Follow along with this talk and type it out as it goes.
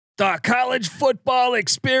The college football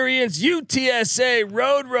experience, UTSA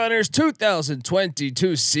Roadrunners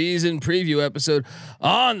 2022 season preview episode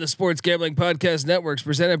on the Sports Gambling Podcast Networks,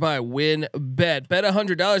 presented by WinBet. Bet $100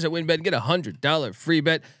 at WinBet and get $100 free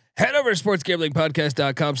bet. Head over to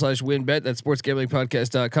sportsgamblingpodcast.com/winbet. That's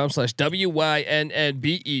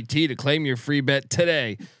sportsgamblingpodcast.com/WYNNBET to claim your free bet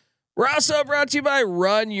today. We're also brought to you by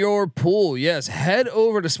Run Your Pool. Yes, head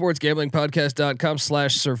over to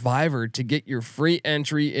sportsgamblingpodcast.com/survivor to get your free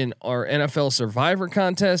entry in our NFL Survivor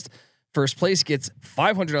contest. First place gets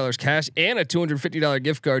 $500 cash and a $250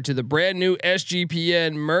 gift card to the brand new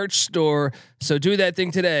SGPN merch store. So do that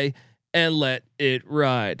thing today and let it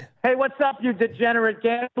ride. Hey, what's up, you degenerate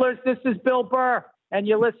gamblers? This is Bill Burr, and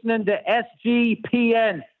you're listening to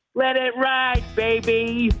SGPN. Let it ride,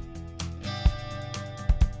 baby.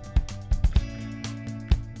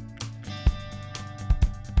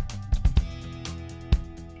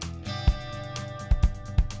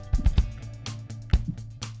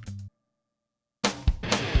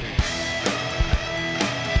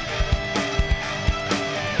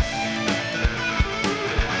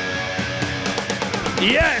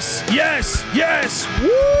 Yes. Woo!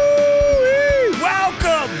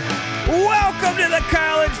 Welcome to the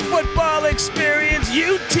college football experience,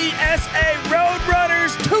 UTSA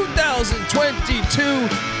Roadrunners 2022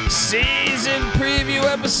 season preview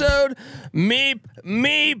episode.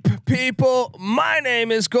 Meep, people. My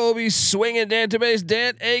name is Colby Swinging Dantabase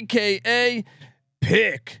Dan, aka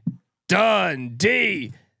Pick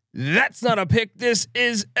Dundee. That's not a pick. This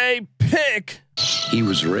is a pick. He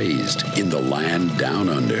was raised in the land down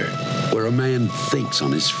under, where a man thinks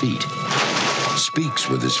on his feet, speaks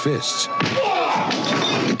with his fists,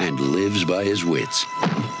 and lives by his wits.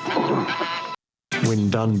 When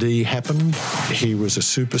Dundee happened, he was a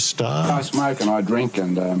superstar. I smoke and I drink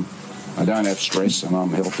and I don't have stress and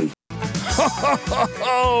I'm healthy.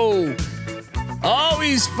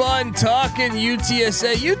 Always fun talking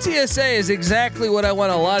UTSA. UTSA is exactly what I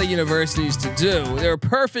want a lot of universities to do. They're a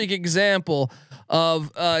perfect example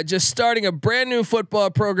of just starting a brand new football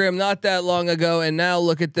program not that long ago, and now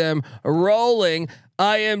look at them rolling.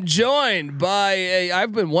 I am joined by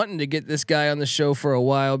I've been wanting to get this guy on the show for a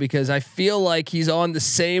while because I feel like he's on the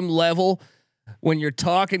same level. When you're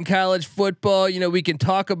talking college football, you know, we can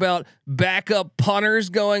talk about backup punters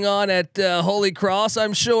going on at Holy Cross,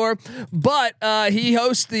 I'm sure, but he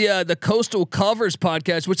hosts the Coastal Covers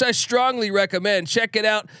podcast, which I strongly recommend. Check it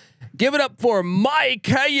out. Give it up for Mike.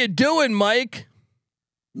 How you doing, Mike?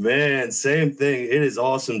 Man, same thing. It is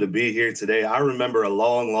awesome to be here today. I remember a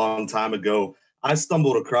long time ago, I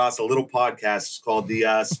stumbled across a little podcast called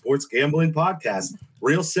the Sports Gambling Podcast.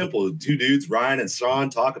 Real simple. Two dudes, Ryan and Sean,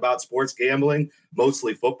 talk about sports gambling,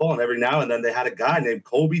 mostly football, and every now and then they had a guy named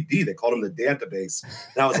Colby D. They called him the Dantabase.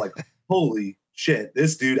 And I was like, holy shit,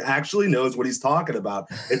 this dude actually knows what he's talking about.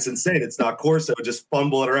 It's insane. It's not Corso just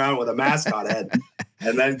fumbling around with a mascot head.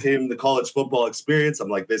 And then came the college football experience. I'm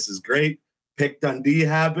like, this is great. Pick Dundee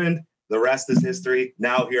happened. The rest is history.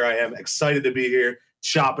 Now here I am, excited to be here,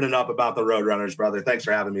 chopping it up about the Roadrunners, brother. Thanks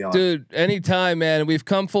for having me on. Dude, anytime, man. We've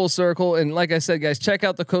come full circle. And like I said, guys, check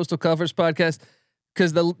out the Coastal Covers podcast.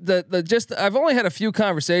 Cause I've only had a few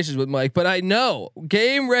conversations with Mike, but I know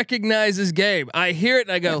game recognizes game. I hear it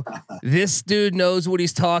and I go, this dude knows what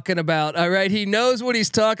he's talking about. All right. He knows what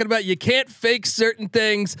he's talking about. You can't fake certain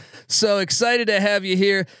things. So excited to have you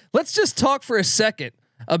here. Let's just talk for a second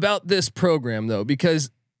about this program though,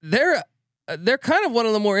 because they're kind of one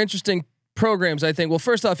of the more interesting programs, I think. Well,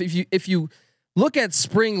 first off, if you look at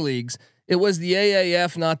spring leagues, it was the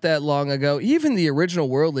AAF not that long ago, even the original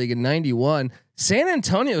World League in '91. San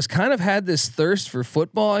Antonio's kind of had this thirst for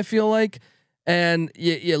football, I feel like. And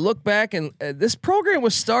you look back and this program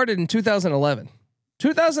was started in 2011.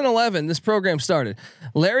 2011, this program started.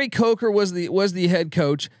 Larry Coker was the head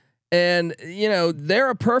coach. And you know, they're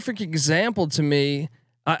a perfect example to me.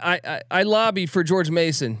 I lobbied for George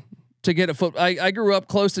Mason to get a foot. I grew up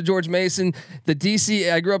close to George Mason,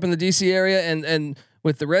 I grew up in the DC area, and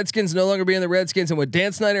with the Redskins no longer being the Redskins, and what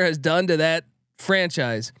Dan Snyder has done to that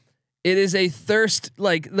franchise, it is a thirst.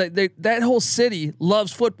 That whole city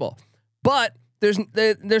loves football, but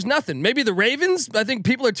there's nothing. Maybe the Ravens. I think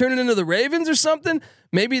people are turning into the Ravens or something.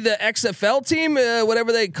 Maybe the XFL team,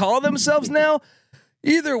 whatever they call themselves now.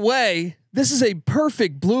 Either way, this is a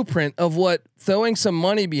perfect blueprint of what throwing some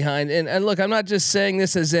money behind. And look, I'm not just saying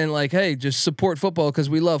this as in like, hey, just support football because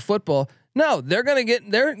we love football. No, they're going to get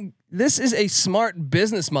there. This is a smart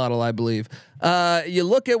business model, I believe. You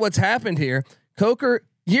look at what's happened here. Coker,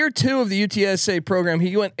 year 2 of the UTSA program,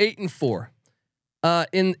 he went 8-4.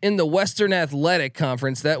 in the Western Athletic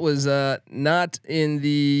Conference. That was not in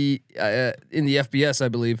the FBS, I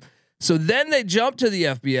believe. So then they jumped to the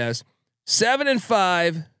FBS,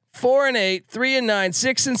 7-5, 4-8, 3-9,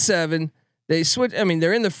 6-7. They switch. I mean,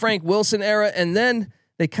 they're in the Frank Wilson era, and then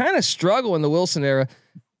they kind of struggle in the Wilson era.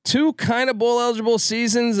 2 kind of bowl eligible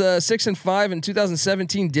seasons, 6-5 in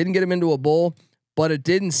 2017 didn't get him into a bowl, but it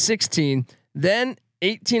did in 16. Then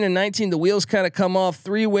 18 and 19, the wheels kind of come off.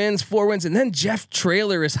 3 wins, 4 wins, and then Jeff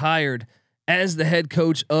Traylor is hired as the head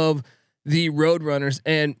coach of the Roadrunners.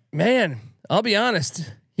 And man, I'll be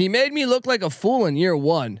honest, he made me look like a fool in year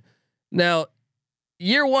 1. Now,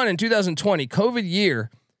 year 1 in 2020, COVID year,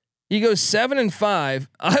 he goes 7-5.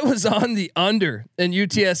 I was on the under in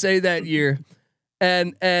UTSA that year.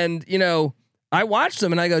 And you know, I watched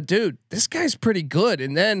him and I go, dude, this guy's pretty good.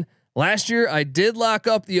 And then last year I did lock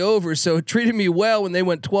up the over, so it treated me well when they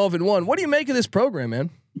went 12-1. What do you make of this program,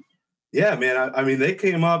 man? Yeah, man. I mean, they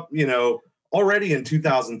came up, you know, already in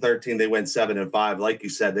 2013. They went 7-5, like you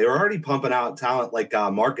said. They were already pumping out talent like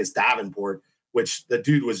Marcus Davenport, which the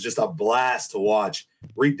dude was just a blast to watch,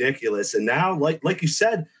 ridiculous. And now, like you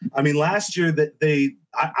said, I mean, last year that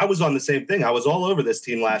I was on the same thing. I was all over this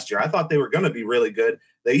team last year. I thought they were going to be really good.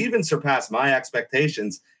 They even surpassed my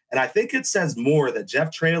expectations. And I think it says more that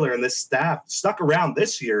Jeff Traylor and this staff stuck around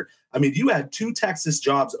this year. I mean, you had 2 Texas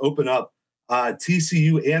jobs open up,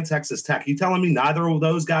 TCU and Texas Tech. You telling me neither of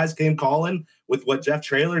those guys came calling with what Jeff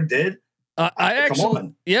Traylor did?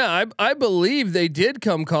 I believe they did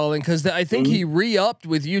come calling because I think he re-upped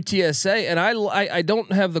with UTSA, and I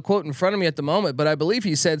don't have the quote in front of me at the moment, but I believe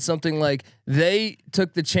he said something like, they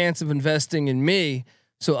took the chance of investing in me,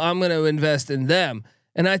 so I'm going to invest in them.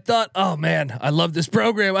 And I thought, oh man, I love this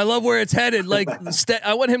program. I love where it's headed. Like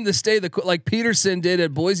I want him to stay like Peterson did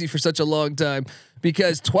at Boise for such a long time,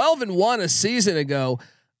 because 12-1 a season ago.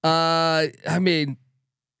 I mean,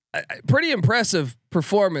 pretty impressive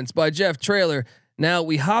performance by Jeff Traylor. Now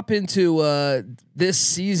we hop into this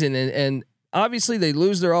season, and obviously they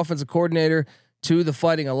lose their offensive coordinator to the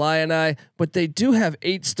Fighting Illini, but they do have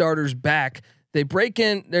 8 starters back. They break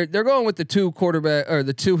in. They're going with the 2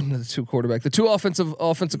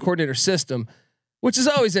 offensive coordinator system, which is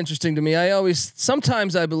always interesting to me.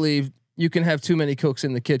 Sometimes I believe you can have too many cooks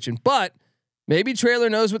in the kitchen, but maybe Traylor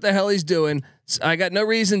knows what the hell he's doing. I got no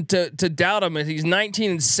reason to doubt him. He's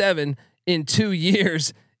 19-7 in 2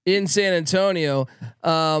 years in San Antonio.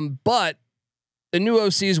 But the new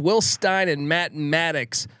OCs, Will Stein and Matt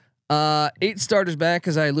Maddox, 8 starters back,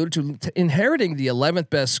 as I alluded to, inheriting the 11th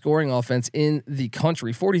best scoring offense in the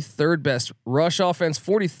country, 43rd best rush offense,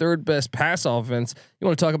 43rd best pass offense. You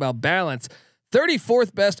want to talk about balance?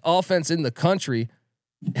 34th best offense in the country.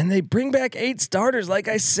 And they bring back 8 starters. Like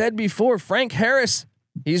I said before, Frank Harris,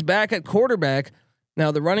 he's back at quarterback.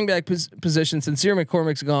 Now the running back position, Sincere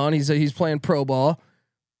McCormick's gone. He's playing pro ball,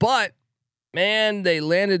 but man, they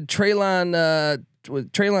landed Traylon. Was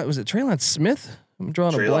it Traylon Smith? I'm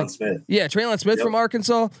drawing a blank. Smith. Yeah, Traylon Smith from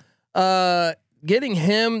Arkansas. Getting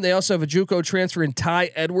him. They also have a JUCO transfer in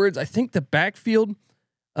Ty Edwards. I think the backfield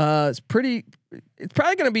is pretty. It's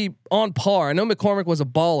probably going to be on par. I know McCormick was a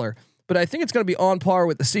baller, but I think it's going to be on par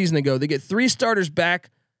with the season ago. They get 3 starters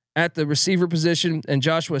back at the receiver position, and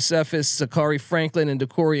Joshua Cephas, Sakari Franklin, and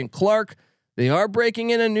DeCorian Clark. They are breaking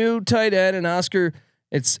in a new tight end, and Oscar.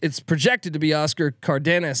 It's projected to be Oscar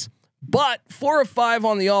Cardenas, but 4 of 5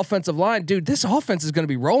 on the offensive line, dude. This offense is going to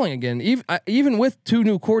be rolling again, even with 2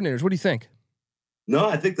 new coordinators. What do you think? No,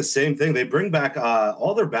 I think the same thing. They bring back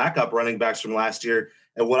all their backup running backs from last year,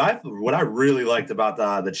 and what I really liked about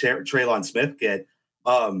the Traylon Smith kid.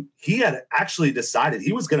 He had actually decided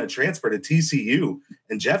he was going to transfer to TCU,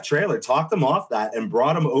 and Jeff Traylor talked him off that and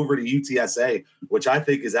brought him over to UTSA, which I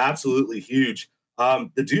think is absolutely huge.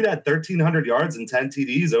 The dude had 1,300 yards and 10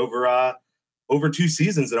 TDs over 2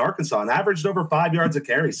 seasons in Arkansas and averaged over 5 yards a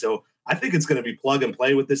carry. So I think it's going to be plug and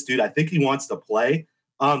play with this dude. I think he wants to play.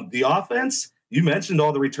 The offense, you mentioned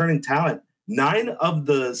all the returning talent. 9 of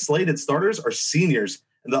the slated starters are seniors,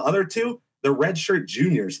 and the other 2, they're redshirt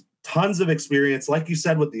juniors. Tons of experience. Like you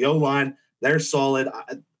said, with the O-line, they're solid.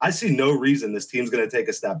 I see no reason this team's going to take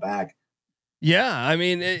a step back. Yeah. I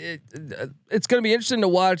mean, it's going to be interesting to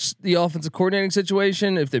watch the offensive coordinating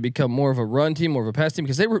situation, if they become more of a run team, more of a pass team,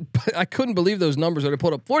 because I couldn't believe those numbers when they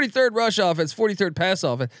put up 43rd rush offense, 43rd pass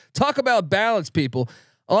offense. Talk about balance, people.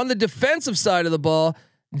 On the defensive side of the ball,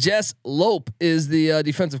 Jess Lope is the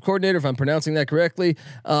defensive coordinator, if I'm pronouncing that correctly.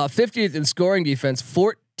 50th in scoring defense,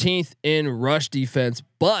 14th in rush defense.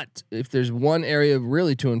 But if there's one area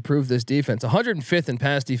really to improve this defense, 105th in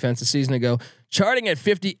pass defense a season ago, charting at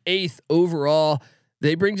 58th overall.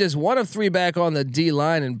 They bring just 1 of 3 back on the D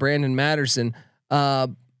line and Brandon Matterson.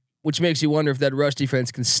 which makes you wonder if that rush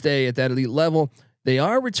defense can stay at that elite level. They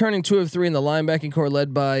are returning 2 of 3 in the linebacking core,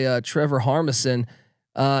 led by Trevor Harmison,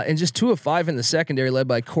 and just 2 of 5 in the secondary, led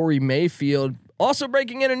by Corey Mayfield. Also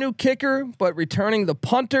breaking in a new kicker, but returning the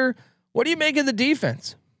punter. What do you make of the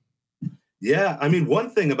defense? Yeah, I mean, one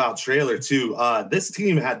thing about Traylor too, this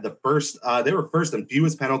team had the first, they were first in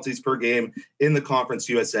fewest penalties per game in the Conference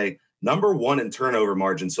USA, number 1 in turnover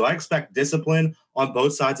margin. So I expect discipline on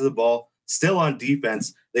both sides of the ball. Still on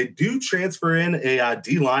defense, they do transfer in a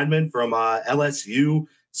D lineman from LSU,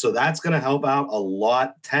 so that's going to help out a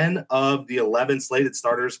lot. 10 of the 11 slated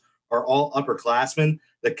starters are all upperclassmen.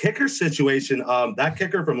 The kicker situation, that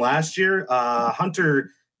kicker from last year,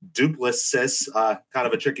 Hunter Duplessis, kind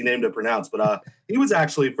of a tricky name to pronounce, but he was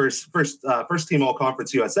actually first team All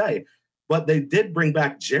Conference USA. But they did bring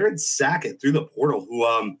back Jared Sackett through the portal,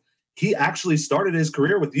 who he actually started his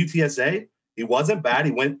career with UTSA. He wasn't bad.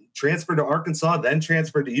 He transferred to Arkansas, then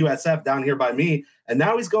transferred to USF down here by me, and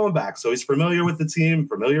now he's going back. So he's familiar with the team,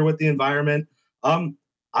 familiar with the environment. I'm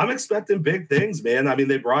expecting big things, man. I mean,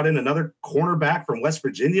 they brought in another cornerback from West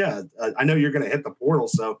Virginia. I know you're going to hit the portal,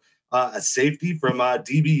 so a safety from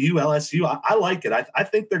DBU, LSU. I like it. I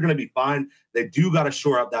think they're going to be fine. They do got to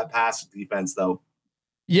shore up that pass defense, though.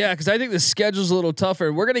 Yeah, because I think the schedule's a little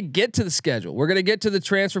tougher. We're going to get to the schedule. We're going to get to the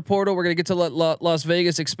transfer portal. We're going to get to what Las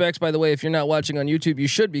Vegas expects. By the way, if you're not watching on YouTube, you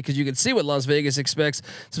should be, because you can see what Las Vegas expects.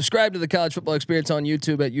 Subscribe to the College Football Experience on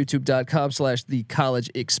YouTube at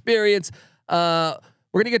youtube.com/thecollegeexperience. We're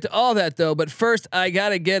going to get to all that though, but first I got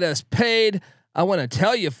to get us paid. I want to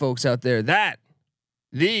tell you folks out there that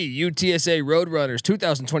the UTSA Roadrunners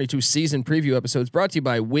 2022 season preview episodes brought to you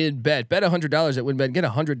by WinBet. Bet $100 at WinBet. Get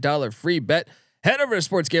 $100 free bet. Head over to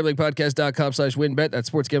sportsgamblingpodcast.com/winbet. That's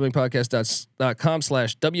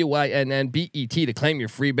sportsgamblingpodcast.com/WINNBET to claim your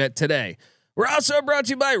free bet today. We're also brought to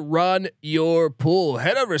you by Run Your Pool.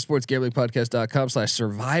 Head over to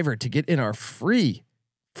sportsgamblingpodcast.com/survivor to get in our free.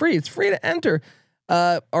 It's free to enter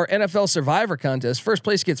our NFL Survivor contest. First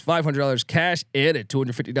place gets $500 cash and a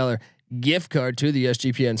 $250 gift card to the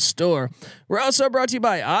SGPN store. We're also brought to you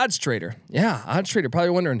by Odds Trader. Yeah, Odds Trader. Probably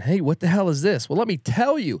wondering, hey, what the hell is this? Well, let me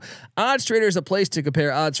tell you. Odds Trader is a place to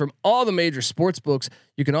compare odds from all the major sports books.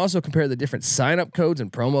 You can also compare the different sign-up codes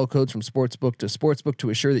and promo codes from sportsbook to sportsbook to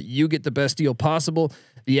assure that you get the best deal possible.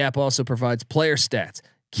 The app also provides player stats,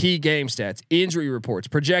 key game stats, injury reports,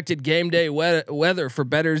 projected game day weather for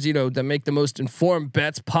bettors, that make the most informed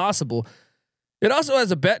bets possible. It also has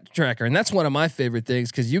a bet tracker, and that's one of my favorite things,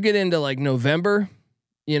 because you get into like November,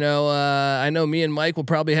 I know me and Mike will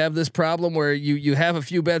probably have this problem where you have a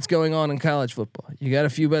few bets going on in college football. You got a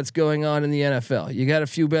few bets going on in the NFL. You got a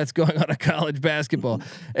few bets going on in college basketball,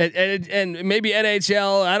 and maybe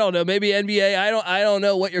NHL. I don't know, maybe NBA. I don't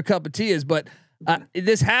know what your cup of tea is, but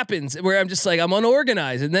this happens where I'm just like, I'm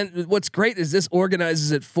unorganized. And then what's great is this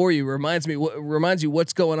organizes it for you. Reminds you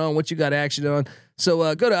what's going on, what you got action on.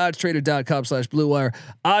 So go to oddstrader.com/Blue Wire.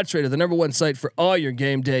 OddsTrader, the #1 site for all your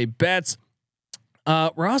game day bets.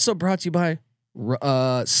 We're also brought to you by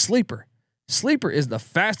Sleeper. Sleeper is the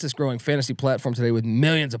fastest growing fantasy platform today with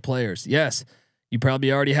millions of players. Yes, you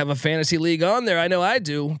probably already have a fantasy league on there. I know I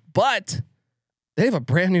do, but they have a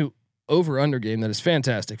brand new over-under game that is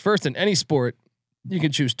fantastic. First, in any sport, you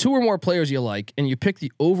can choose 2 or more players you like, and you pick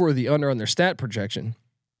the over or the under on their stat projection.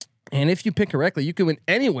 And if you pick correctly, you can win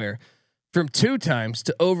anywhere from 2 times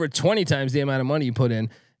to over 20 times the amount of money you put in.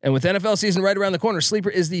 And with NFL season right around the corner, Sleeper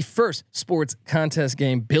is the first sports contest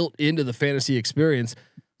game built into the fantasy experience.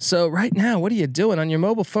 So right now, what are you doing on your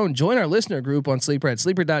mobile phone? Join our listener group on Sleeper at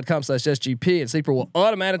sleeper.com/SGP, and Sleeper will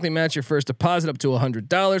automatically match your first deposit up to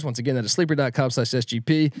 $100. Once again, that is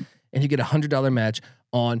sleeper.com/SGP, and you get a $100 match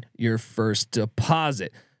on your first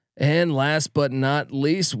deposit. And last but not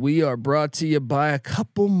least, we are brought to you by a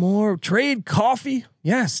couple more. Trade Coffee.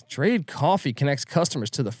 Yes, Trade Coffee connects customers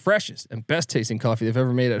to the freshest and best tasting coffee they've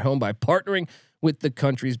ever made at home by partnering with the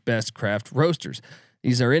country's best craft roasters.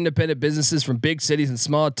 These are independent businesses from big cities and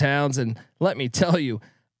small towns. And let me tell you,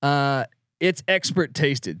 it's expert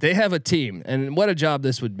tasted. They have a team, and what a job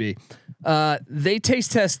this would be. They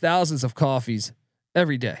taste test thousands of coffees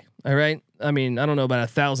every day. All right. I mean, I don't know about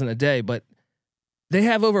 1,000 a day, but they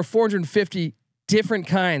have over 450 different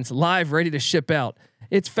kinds live, ready to ship out.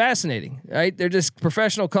 It's fascinating, right? They're just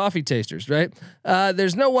professional coffee tasters, right?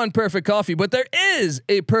 There's no one perfect coffee, but there is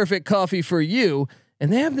a perfect coffee for you.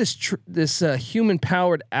 And they have this human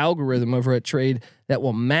powered algorithm over at Trade that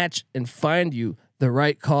will match and find you the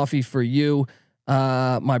right coffee for you.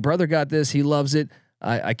 My brother got this. He loves it.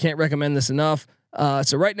 I can't recommend this enough.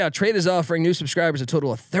 So right now, Trade is offering new subscribers a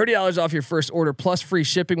total of $30 off your first order plus free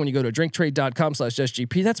shipping when you go to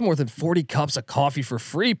drinktrade.com/SGP. That's more than 40 cups of coffee for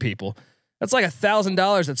free, people. That's like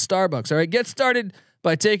 $1,000 at Starbucks. All right, get started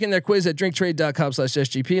by taking their quiz at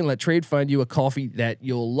drinktrade.com/SGP and let Trade find you a coffee that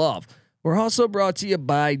you'll love. We're also brought to you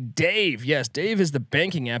by Dave. Yes, Dave is the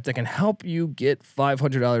banking app that can help you get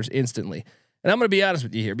 $500 instantly. And I'm going to be honest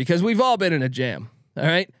with you here because we've all been in a jam. All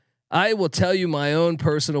right. I will tell you my own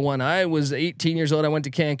personal one. I was 18 years old. I went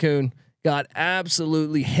to Cancun, got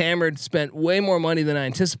absolutely hammered, spent way more money than I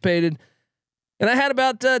anticipated. And I had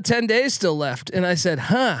about 10 days still left. And I said,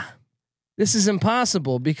 this is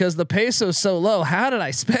impossible because the peso's so low. How did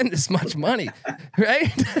I spend this much money?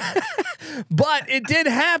 Right. But it did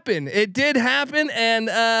happen. It did happen. And,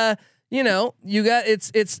 you got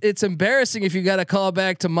it's embarrassing if you got to call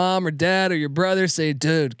back to mom or dad or your brother, say,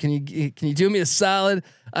 dude, can you do me a solid?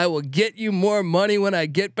 I will get you more money when I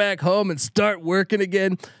get back home and start working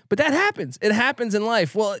again. But that happens. It happens in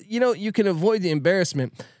life. Well, you can avoid the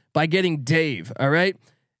embarrassment by getting Dave. All right.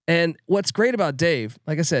 And what's great about Dave,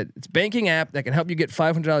 like I said, it's a banking app that can help you get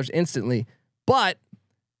 $500 instantly, but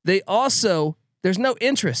there's no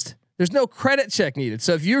interest. There's no credit check needed.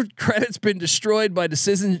 So if your credit's been destroyed by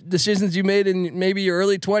decisions you made in maybe your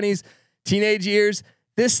early 20s, teenage years,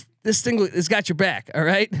 this thing has got your back. All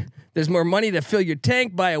right. There's more money to fill your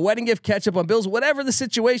tank, buy a wedding gift, catch up on bills, whatever the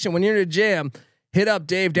situation. When you're in a jam, hit up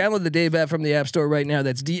Dave. Download the Dave app from the App Store right now.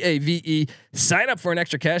 That's DAVE. Sign up for an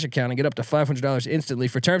extra cash account and get up to $500 instantly.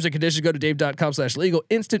 For terms and conditions, go to dave.com/legal.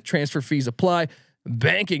 Instant transfer fees apply.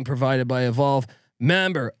 Banking provided by Evolve.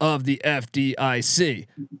 Member of the FDIC.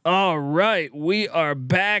 All right, we are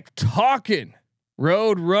back talking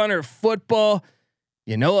Roadrunner football.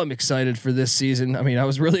 I'm excited for this season. I mean, I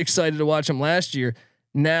was really excited to watch them last year.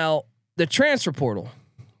 Now, the transfer portal.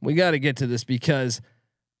 We got to get to this because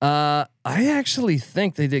I actually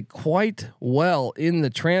think they did quite well in the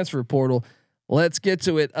transfer portal. Let's get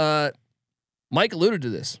to it. Mike alluded to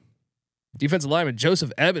this. Defensive lineman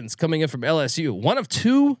Joseph Evans coming in from LSU. One of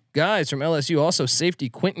two guys from LSU. Also safety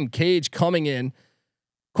Quentin Cage coming in.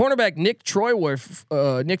 Cornerback Nick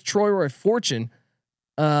Troyroy Fortune.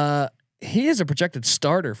 He is a projected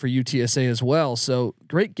starter for UTSA as well. So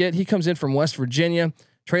great get. He comes in from West Virginia.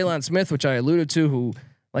 Traylon Smith, which I alluded to, who,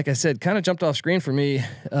 like I said, kind of jumped off screen for me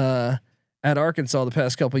at Arkansas the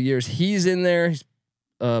past couple of years. He's in there. He's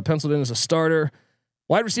penciled in as a starter.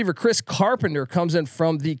 Wide receiver Chris Carpenter comes in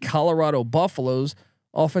from the Colorado Buffaloes.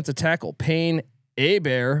 Offensive tackle Payne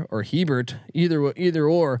Hebert either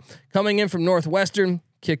or coming in from Northwestern.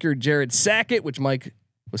 Kicker Jared Sackett, which Mike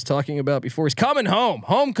was talking about before. He's coming home.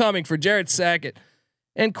 Homecoming for Jared Sackett.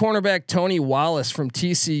 And cornerback Tony Wallace from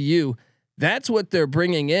TCU. That's what they're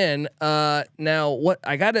bringing in. Now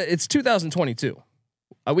it's 2022.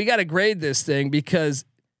 We got to grade this thing because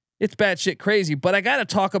it's batshit crazy, but I got to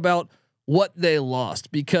talk about what they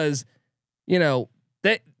lost because,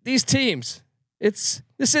 these teams, this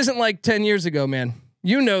isn't like 10 years ago, man.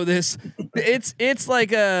 This. It's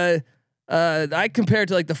like I compare it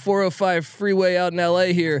to like the 405 freeway out in LA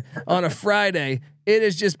here on a Friday. It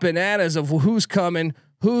is just bananas of who's coming,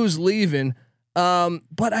 who's leaving.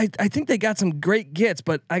 But I think they got some great gets,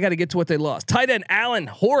 but I got to get to what they lost. Tight end Alan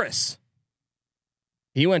Horace.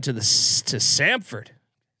 He went to Samford.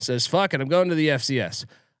 Says, fuck it, I'm going to the FCS.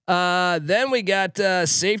 Then we got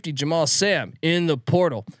safety Jamal Sam in the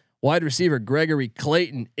portal. Wide receiver Gregory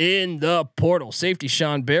Clayton in the portal. Safety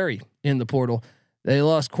Sean Berry in the portal. They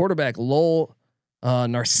lost quarterback Lowell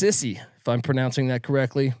Narcissi, if I'm pronouncing that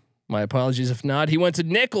correctly. My apologies if not. He went to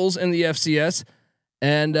Nichols in the FCS.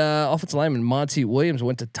 And offensive lineman Monty Williams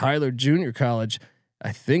went to Tyler Junior College.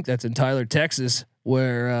 I think that's in Tyler, Texas,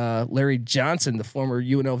 where Larry Johnson, the former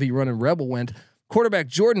UNLV running Rebel, went. Quarterback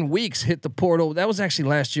Jordan Weeks hit the portal. That was actually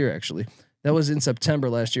last year. That was in September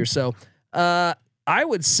last year. So I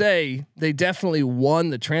would say they definitely won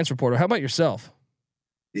the transfer portal. How about yourself?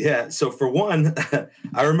 Yeah. So for one,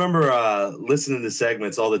 I remember listening to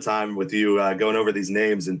segments all the time with you going over these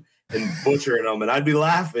names and butchering them, and I'd be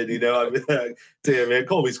laughing. I'd be like, "Damn, man,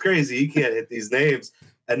 Colby's crazy. He can't hit these names."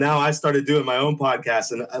 And now I started doing my own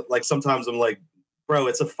podcast, and like sometimes I'm like, bro,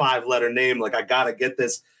 it's a 5-letter name. Like I gotta get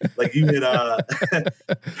this. Like you hit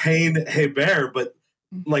Payne Hebert, but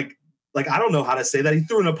like I don't know how to say that. He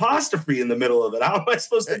threw an apostrophe in the middle of it. How am I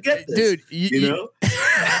supposed to get this? Dude,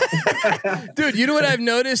 dude, you know what I've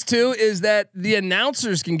noticed too is that the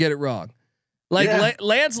announcers can get it wrong. Like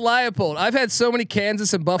Lance Leipold. I've had so many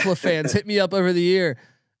Kansas and Buffalo fans hit me up over the year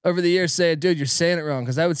saying, dude, you're saying it wrong.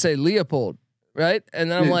 Cause I would say Leopold. right?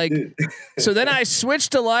 And then I'm like, so then I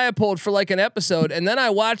switched to Leipold for like an episode, and then I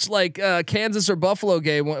watched like Kansas or Buffalo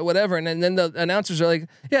game, whatever, and then the announcers are like,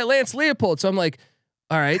 yeah, Lance Leopold. So I'm like,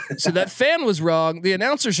 all right, so that fan was wrong. The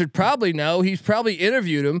announcer should probably know. He's probably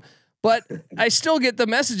interviewed him. But I still get the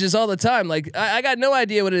messages all the time. Like I got no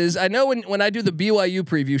idea what it is. I know when I do the BYU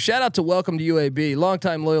preview, shout out to Welcome to UAB,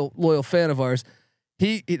 longtime loyal fan of ours.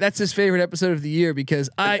 He that's his favorite episode of the year because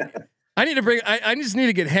I need to bring. I just need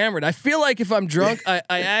to get hammered. I feel like if I'm drunk, I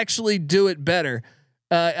actually do it better.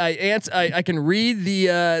 I can read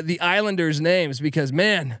the Islanders' names because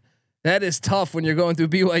man, that is tough when you're going through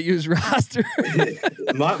BYU's roster.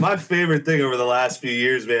 my favorite thing over the last few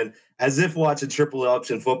years, man. As if watching triple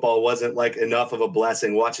option football wasn't like enough of a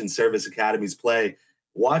blessing, watching service academies play,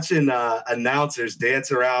 watching announcers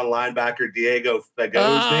dance around linebacker Diego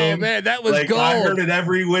Fago's name. Oh man, that was like, gold. I heard it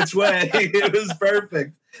every which way. It was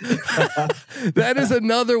perfect. That is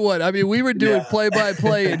another one. I mean, we were doing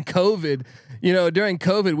play-by-play in COVID. You know, during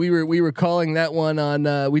COVID, we were calling that one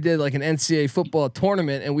on. We did like an NCAA football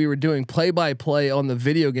tournament, and we were doing play-by-play on the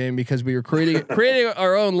video game because we were creating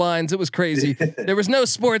our own lines. It was crazy. There was no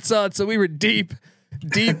sports on, so we were deep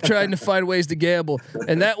trying to find ways to gamble.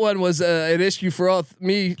 And that one was an issue for all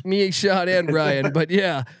me, Sean, and Brian. But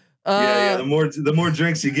yeah. The more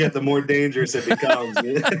drinks you get, the more dangerous it becomes.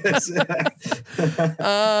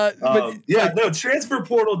 Transfer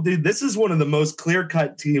portal, dude. This is one of the most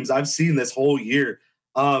clear-cut teams I've seen this whole year.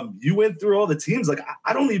 You went through all the teams. Like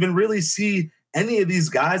I don't even really see any of these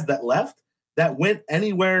guys that left that went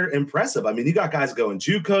anywhere impressive. I mean, you got guys going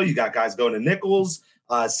JUCO, you got guys going to Nichols,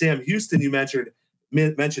 Sam Houston. You mentioned.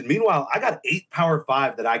 Meanwhile, I got 8 Power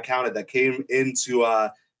 5 that I counted that came into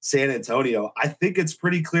San Antonio. I think it's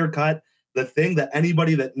pretty clear cut. The thing that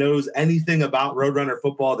anybody that knows anything about Roadrunner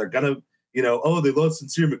football, they're gonna, they lost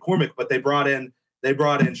Sincere McCormick, but they brought in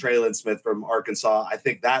Traylon Smith from Arkansas. I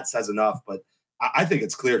think that says enough, but I think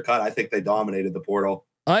it's clear cut. I think they dominated the portal.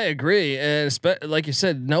 I agree, and like you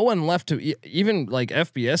said, no one left to even like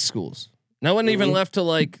FBS schools. No one even left to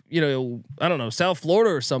like I don't know, South Florida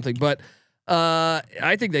or something. But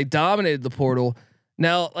I think they dominated the portal.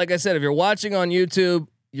 Now, like I said, if you're watching on YouTube,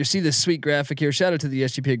 you see this sweet graphic here. Shout out to the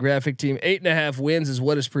SGPA graphic team. 8.5 wins is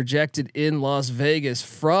what is projected in Las Vegas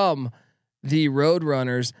from the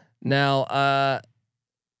Roadrunners. Now,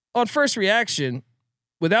 on first reaction,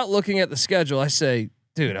 without looking at the schedule, I say,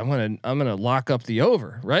 dude, I'm gonna lock up the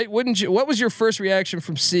over, right? Wouldn't you? What was your first reaction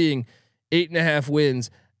from seeing 8.5 wins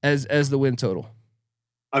as the win total?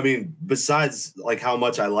 I mean, besides like how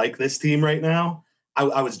much I like this team right now,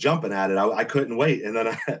 I was jumping at it. I couldn't wait. And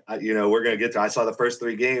then we're going to get to, I saw the first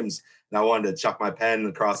 3 games and I wanted to chuck my pen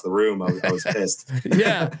across the room. I was pissed.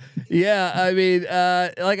 Yeah. I mean,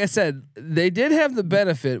 like I said, they did have the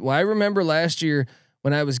benefit. Well, I remember last year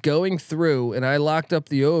when I was going through and I locked up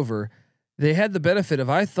the over, they had the benefit of,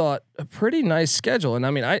 I thought, a pretty nice schedule. And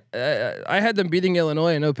I mean, I had them beating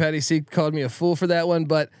Illinois. I know Patty C called me a fool for that one,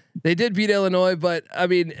 but they did beat Illinois, but I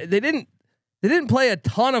mean, they didn't play a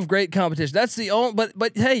ton of great competition. That's the only,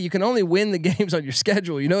 but hey, you can only win the games on your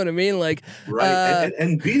schedule. You know what I mean? Like, right.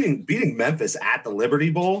 And beating Memphis at the Liberty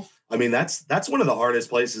Bowl. I mean, that's one of the hardest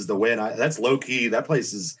places to win. That's low key. That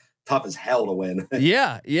place is tough as hell to win.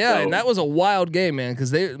 Yeah. So, and that was a wild game, man.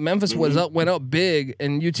 Cause Memphis went up big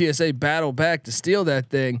and UTSA battled back to steal that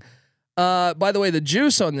thing. By the way, the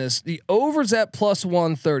juice on this, the over's at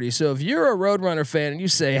 +130. So if you're a Roadrunner fan and you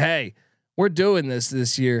say, hey, we're doing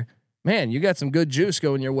this year, man, you got some good juice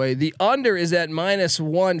going your way. The under is at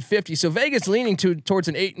 -150. So Vegas leaning towards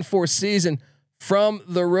an 8-4 season from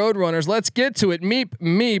the Roadrunners. Let's get to it.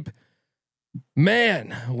 Meep.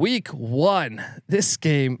 Man, week 1, this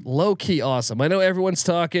game low key awesome. I know everyone's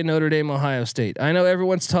talking Notre Dame, Ohio State. I know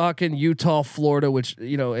everyone's talking Utah, Florida, which,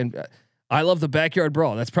 and I love the backyard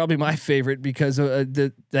brawl. That's probably my favorite because of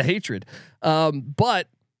the hatred. But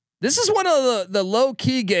this is one of the low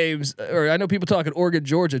key games, or I know people talking Oregon,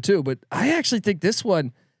 Georgia too, but I actually think this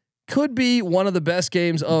one could be one of the best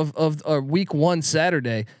games of week 1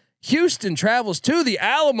 Saturday. Houston travels to the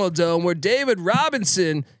Alamo Dome where David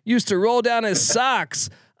Robinson used to roll down his socks.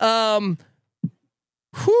 What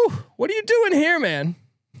are you doing here, man?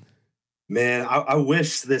 Man, I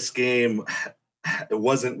wish this game it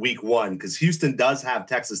wasn't week 1 because Houston does have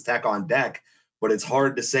Texas Tech on deck, but it's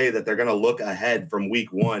hard to say that they're going to look ahead from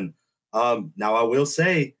week 1. Now I will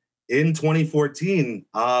say in 2014,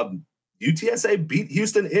 UTSA beat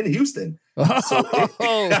Houston in Houston. So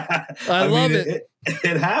I love it.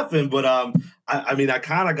 It happened, but I mean, I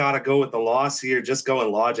kind of got to go with the loss here. Just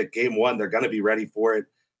going logic. Game 1, they're going to be ready for it.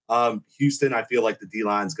 Houston, I feel like the D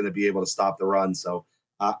line is going to be able to stop the run. So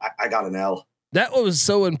I got an L. That was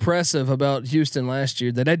so impressive about Houston last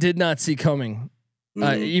year that I did not see coming.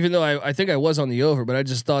 Even though I think I was on the over, but I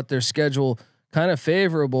just thought their schedule kind of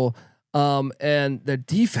favorable. And their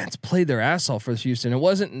defense played their ass off for Houston. It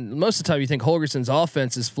wasn't most of the time you think Holgerson's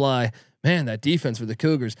offenses fly. Man, that defense for the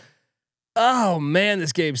Cougars. Oh man,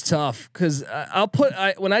 this game's tough because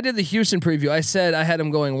when I did the Houston preview, I said I had them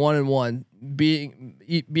going 1-1,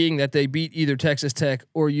 being that they beat either Texas Tech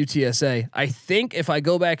or UTSA. I think if I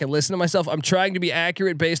go back and listen to myself, I'm trying to be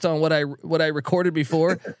accurate based on what I recorded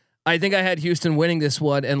before. I think I had Houston winning this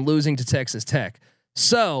one and losing to Texas Tech.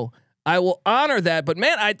 So I will honor that. But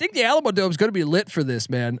man, I think the Alamo Dome is going to be lit for this,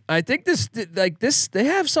 man. I think this they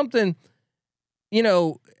have something, you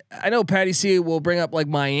know. I know Patty C will bring up like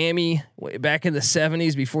Miami back in the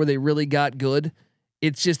 70s before they really got good.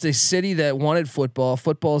 It's just a city that wanted football.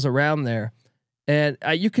 Football's around there, and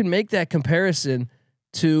you can make that comparison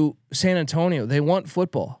to San Antonio. They want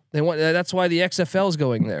football. That's why the XFL is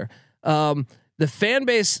going there. The fan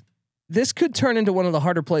base. This could turn into one of the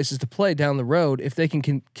harder places to play down the road if they can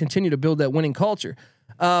continue to build that winning culture.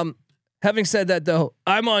 Having said that, though,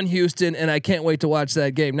 I'm on Houston, and I can't wait to watch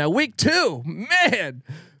that game. Now, week 2, man.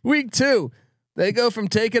 Week 2, they go from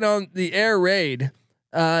taking on the air raid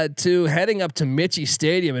to heading up to Mitchie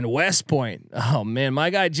Stadium in West Point. Oh man, my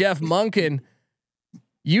guy Jeff Monken,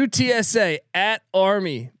 UTSA at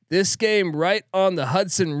Army. This game right on the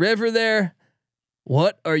Hudson River there.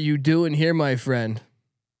 What are you doing here, my friend?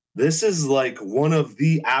 This is like one of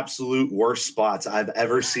the absolute worst spots I've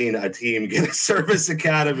ever seen a team get a service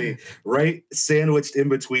academy, right sandwiched in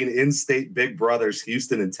between in-state big brothers,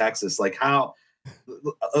 Houston and Texas. Like how.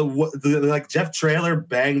 Like Jeff Traylor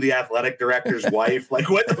banged the athletic director's wife. Like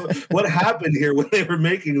what happened here when they were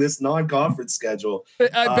making this non-conference schedule?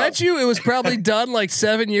 I bet you it was probably done like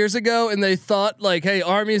 7 years ago, and they thought like, "Hey,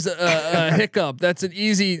 Army's a hiccup. That's an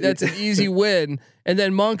easy win." And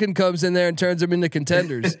then Monken comes in there and turns them into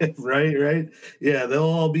contenders. right. Yeah, they'll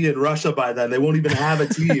all be in Russia by then. They won't even have a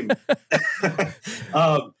team.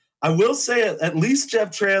 I will say at least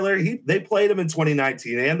Jeff Traylor, they played him in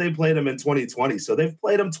 2019 and they played him in 2020. So they've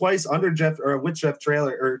played him twice under Jeff or with Jeff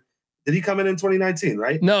Traylor. Or did he come in 2019?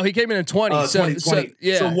 Right? No, he came in 20. 2020.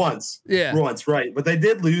 So once, right? But they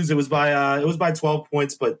did lose. It was by 12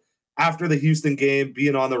 points. But after the Houston game,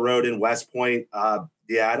 being on the road in West Point, I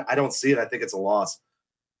don't see it. I think it's a loss.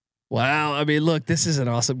 Wow. I mean, look, this is an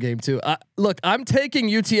awesome game too. Look, I'm taking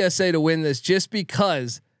UTSA to win this just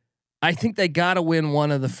because I think they got to win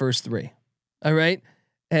one of the first 3. All right.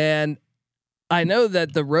 And I know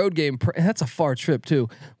that the road game, that's a far trip too,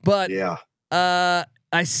 but yeah, I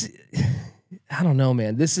don't know,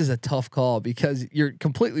 man, this is a tough call because you're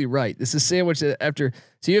completely right. This is sandwiched after,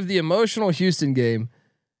 so you have the emotional Houston game.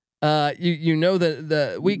 You know that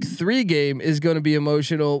the week 3 game is going to be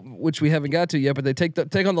emotional, which we haven't got to yet, but they take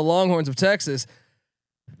on the Longhorns of Texas.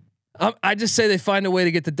 I just say they find a way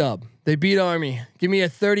to get the dub. They beat Army. Give me a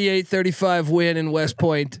 38-35 win in West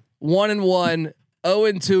Point. 1-1,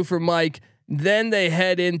 0-2 for Mike. Then they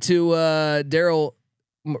head into Darrell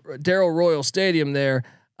Royal Stadium there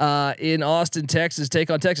in Austin, Texas. Take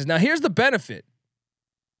on Texas. Now here's the benefit,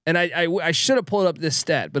 and I should have pulled up this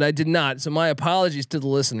stat, but I did not. So my apologies to the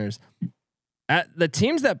listeners. The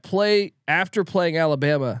teams that play after playing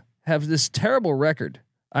Alabama have this terrible record.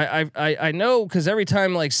 I know because every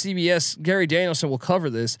time like CBS, Gary Danielson will cover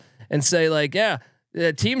this and say like, yeah,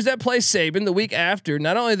 the teams that play Saban the week after,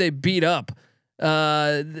 not only they beat up,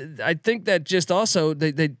 I think that just also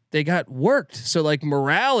they got worked. So like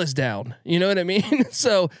morale is down, you know what I mean?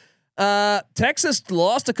 So Texas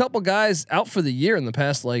lost a couple guys out for the year in the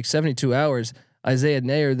past like 72 hours. Isaiah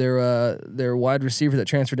Nair, their wide receiver that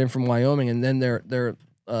transferred in from Wyoming, and then their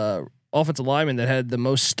offensive lineman that had the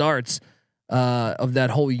most starts of that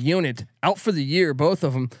whole unit out for the year, both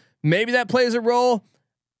of them. Maybe that plays a role.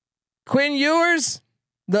 Quinn Ewers,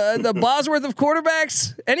 the Bosworth of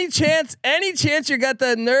quarterbacks. Any chance you got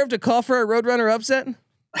the nerve to call for a Roadrunner upset?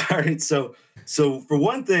 All right, so for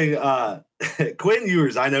one thing, Quinn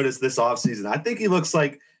Ewers, I noticed this offseason. I think he looks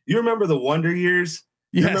like, you remember the Wonder Years?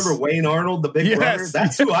 You remember Wayne Arnold, the big brother?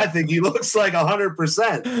 That's who I think he looks like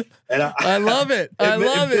 100%. And I love it. I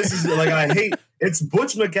love it. This is like, I hate. It's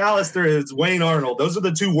Butch McAllister. It's Wayne Arnold. Those are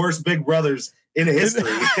the 2 worst big brothers in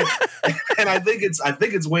history. And I think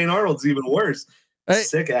it's Wayne Arnold's even worse.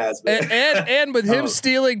 Sick ass, man. And with him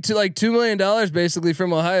stealing to like $2 million basically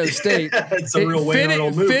from Ohio State, it's a real Wayne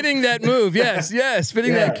Arnold move. Fitting that move, yes,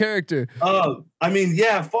 fitting that character. I mean,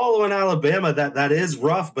 following Alabama, that is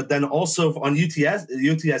rough, but then also on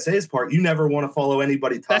UTSA's part, you never want to follow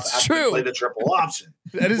anybody tough. That's after true. You play the triple option.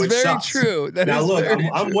 That is very sucks. true. Now look,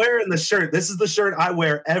 I'm wearing the shirt. This is the shirt I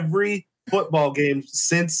wear every football game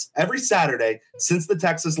every Saturday since the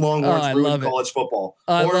Texas Longhorns ruined college football.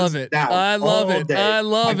 I love it. I love it. I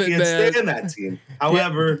love it, man. I can't stand that team.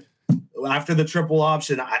 However, after the triple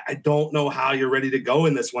option, I don't know how you're ready to go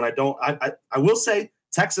in this one. I will say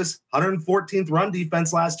Texas 114th run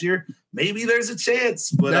defense last year. Maybe there's a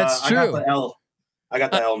chance, but that's true. I got the L. I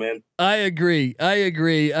got the L, man. I agree.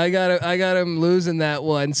 I got him losing that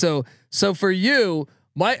one. So for you,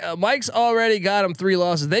 Mike's already got him 3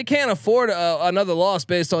 losses. They can't afford another loss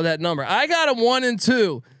based on that number. I got him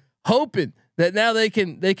 1-2, hoping that now they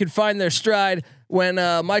can find their stride when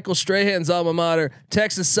Michael Strahan's alma mater,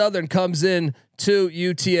 Texas Southern, comes in to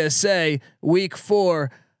UTSA week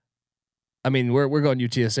 4. I mean, we're going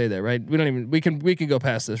UTSA there, right? We can go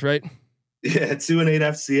past this, right? Yeah, 2-8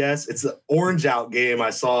 FCS. It's an orange out game I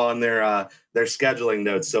saw on their scheduling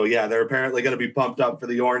notes. So yeah, they're apparently going to be pumped up for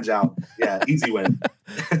the orange out. Yeah, easy win.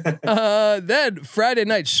 Then Friday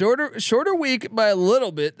night, shorter week by a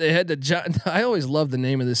little bit. They had to. I always love the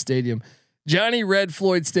name of this stadium, Johnny Red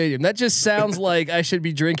Floyd Stadium. That just sounds like I should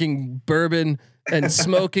be drinking bourbon and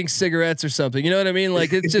smoking cigarettes or something. You know what I mean?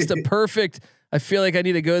 Like it's just a perfect. I feel like I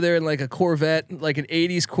need to go there in like a Corvette, like an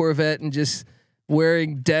 '80s Corvette, and just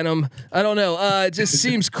wearing denim. I don't know. It just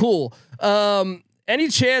seems cool. Any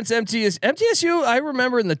chance MTSU? I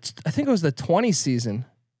remember I think it was the 20 season.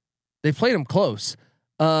 They played them close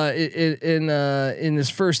in this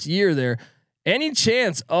first year there. Any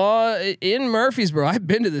chance in Murfreesboro? I've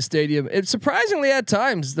been to the stadium. It's surprisingly at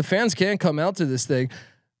times the fans can come out to this thing.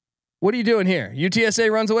 What are you doing here?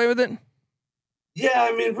 UTSA runs away with it. Yeah,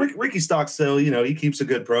 I mean Ricky Stockstill, he keeps a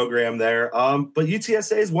good program there. But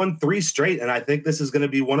UTSA has won 3 straight, and I think this is going to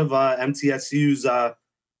be one of MTSU's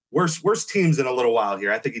worst teams in a little while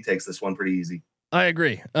here. I think he takes this one pretty easy. I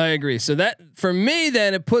agree. So that for me,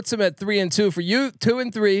 then it puts him at 3-2. For you,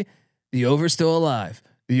 2-3. The over's still alive.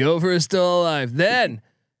 Then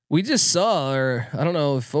we just saw, or I don't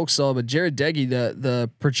know if folks saw, but Jared Deggy,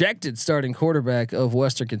 the projected starting quarterback of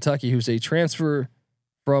Western Kentucky, who's a transfer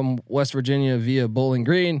from West Virginia via Bowling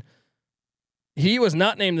Green. He was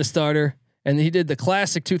not named the starter, and he did the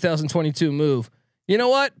classic 2022 move. You know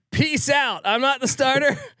what? Peace out. I'm not the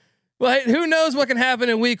starter. Right? Who knows what can happen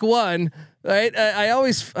in week 1? Right? I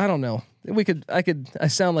don't know. I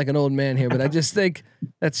sound like an old man here, but I just think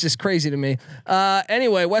that's just crazy to me.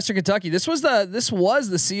 Anyway, Western Kentucky. This was the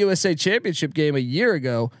CUSA championship game a year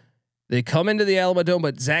ago. They come into the Alamo Dome,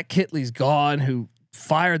 but Zach Kitley's gone, who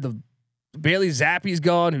fired the Bailey Zappi's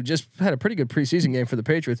gone, who just had a pretty good preseason game for the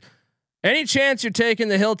Patriots. Any chance you're taking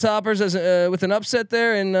the Hilltoppers as with an upset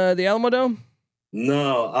there in the Alamo Dome?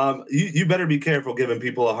 No, you better be careful giving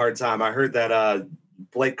people a hard time. I heard that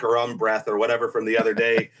Blake Corum breath or whatever from the other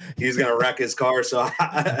day. He's going to wreck his car, so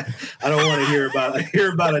I don't want to hear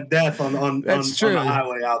about a death on the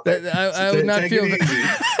highway out there. I would not feel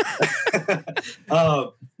that.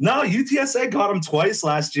 No, UTSA got him twice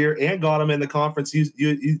last year and got him in the conference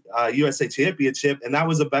USA championship, and that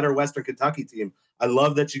was a better Western Kentucky team. I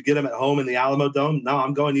love that you get them at home in the Alamo Dome. No,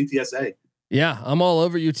 I'm going UTSA. Yeah, I'm all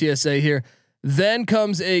over UTSA here. Then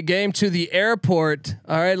comes a game to the airport.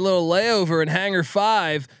 All right, a little layover in Hangar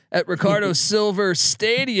 5 at Ricardo Silver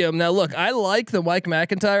Stadium. Now, look, I like the Mike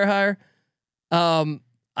McIntyre hire.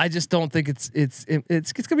 I just don't think it's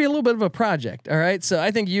gonna be a little bit of a project. All right, so I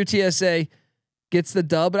think UTSA gets the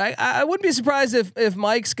dub, but I wouldn't be surprised if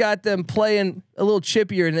Mike's got them playing a little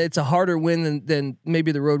chippier and it's a harder win than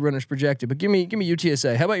maybe the Roadrunners projected. But give me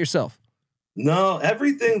UTSA. How about yourself? No,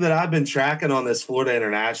 everything that I've been tracking on this Florida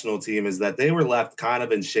International team is that they were left kind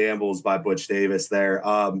of in shambles by Butch Davis there.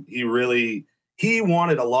 He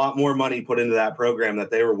wanted a lot more money put into that program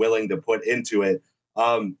that they were willing to put into it.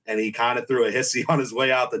 And he kind of threw a hissy on his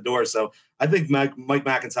way out the door. So I think Mike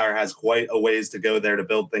McIntyre has quite a ways to go there to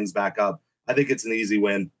build things back up. I think it's an easy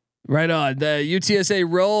win. Right on. The UTSA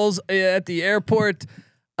rolls at the airport.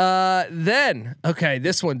 Then, okay,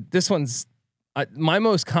 this one's my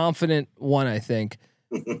most confident one, I think,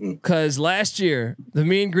 because last year the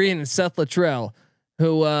Mean Green and Seth Luttrell,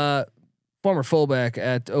 who former fullback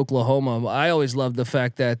at Oklahoma, I always loved the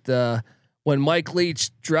fact that when Mike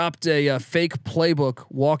Leach dropped a fake playbook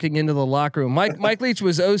walking into the locker room, Mike Leach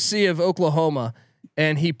was OC of Oklahoma,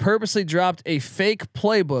 and he purposely dropped a fake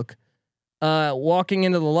playbook walking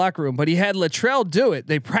into the locker room, but he had Luttrell do it.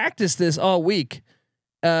 They practiced this all week.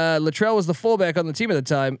 Luttrell was the fullback on the team at the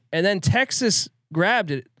time, and then Texas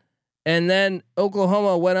grabbed it, and then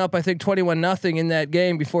Oklahoma went up, I think 21-0 in that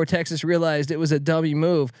game before Texas realized it was a dummy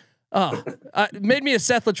move. It made me a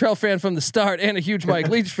Seth Luttrell fan from the start and a huge Mike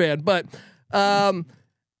Leach fan. But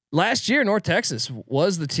last year, North Texas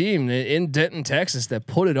was the team in Denton, Texas, that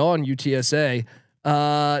put it on UTSA.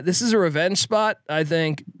 This is a revenge spot. I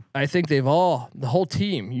think the whole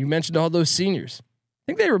team. You mentioned all those seniors. I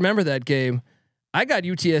think they remember that game. I got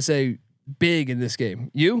UTSA big in this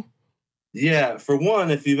game. You? Yeah, for one,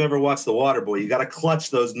 if you've ever watched The Waterboy, you got to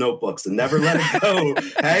clutch those notebooks and never let it go.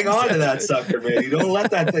 Hang on to that sucker, man. You don't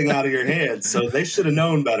let that thing out of your hands. So they should have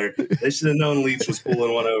known better. They should have known Leach was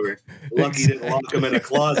pulling one over. Lucky he didn't lock him in a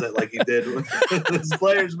closet like he did with his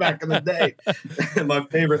players back in the day. My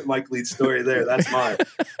favorite Mike Leach story there. That's mine.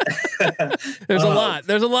 There's a lot.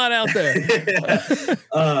 There's a lot out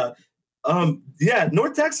there. Yeah,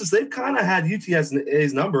 North Texas, they've kind of had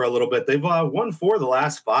UTSA's number a little bit. They've won 4 of the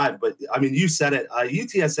last 5, but I mean, you said it.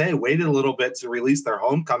 UTSA waited a little bit to release their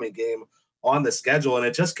homecoming game on the schedule, and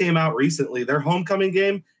it just came out recently. Their homecoming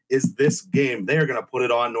game is this game. They are going to put it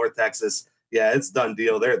on North Texas. Yeah, it's done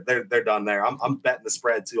deal. They're done there. I'm betting the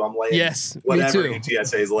spread too. I'm laying whatever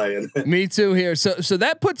UTSA is laying. Me too here. So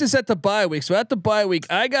that puts us at the bye week. So at the bye week,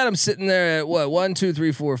 I got them sitting there at what 1, 2,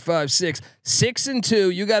 3, 4, 5, 6,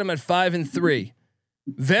 6-2. You got them at 5-3.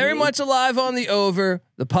 Very much alive on the over.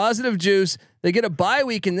 The positive juice. They get a bye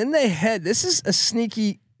week and then they head. This is a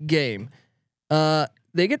sneaky game. They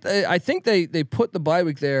get. I think they put the bye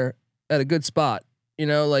week there at a good spot. You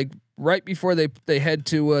know, like right before they head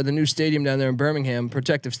to the new stadium down there in Birmingham,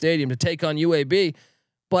 Protective Stadium, to take on UAB.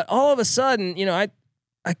 But all of a sudden, you know, I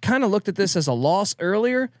kind of looked at this as a loss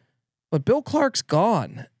earlier, but Bill Clark's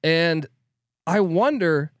gone. And I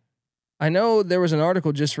wonder, I know there was an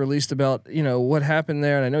article just released about, you know, what happened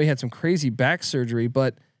there. And I know he had some crazy back surgery,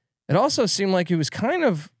 but it also seemed like he was kind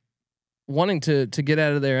of wanting to get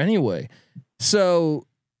out of there anyway. So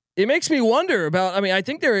it makes me wonder about, I mean, I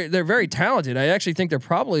think they're very talented. I actually think they're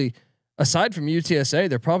probably, aside from UTSA,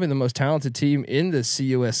 they're probably the most talented team in the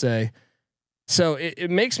CUSA. So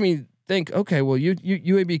it makes me think, okay, well,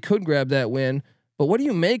 UAB could grab that win, but what do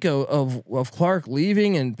you make of Clark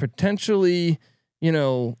leaving and potentially, you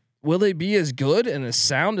know, will they be as good and as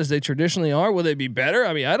sound as they traditionally are? Will they be better?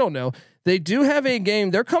 I mean, I don't know. They do have a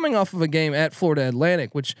game. They're coming off of a game at Florida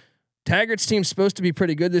Atlantic, which Taggart's team's supposed to be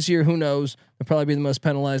pretty good this year. Who knows? They'll probably be the most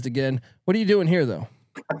penalized again. What are you doing here, though?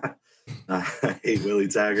 I hate Willie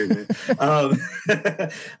Taggart, man.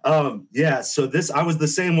 Yeah. So I was the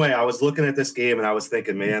same way. I was looking at this game and I was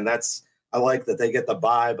thinking, man, I like that they get the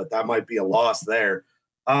bye, but that might be a loss there.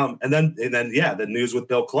 And then the news with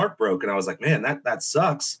Bill Clark broke, and I was like, man, that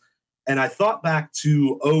sucks. And I thought back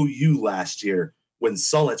to OU last year when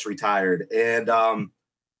Sullets retired, and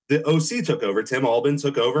the OC took over. Tim Albin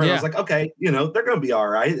took over, and I was like, okay, you know, they're going to be all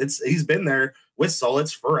right. He's been there with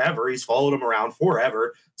Sullets forever. He's followed him around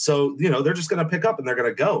forever. So, you know, they're just going to pick up and they're going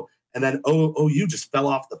to go. And then OU just fell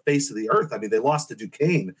off the face of the earth. I mean, they lost to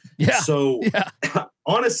Duquesne. Yeah. So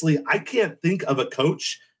honestly, I can't think of a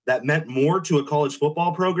coach that meant more to a college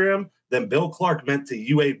football program than Bill Clark meant to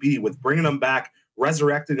UAB, with bringing them back,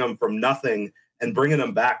 resurrecting them from nothing and bringing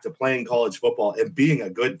them back to playing college football and being a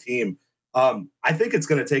good team. I think it's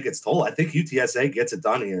going to take its toll. I think UTSA gets it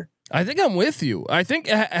done here. I think I'm with you. I think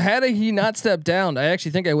had he not stepped down, I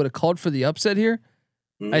actually think I would have called for the upset here.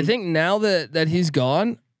 Mm-hmm. I think now that he's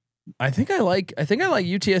gone, I think I like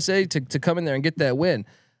UTSA to come in there and get that win.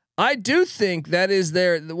 I do think that is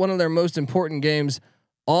one of their most important games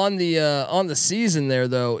on the season there,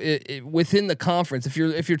 though, within the conference. If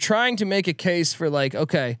you're trying to make a case for, like,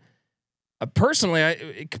 okay,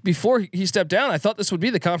 personally, before he stepped down, I thought this would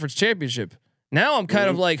be the conference championship. Now I'm kind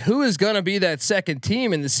of like, who is going to be that second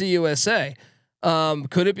team in the CUSA?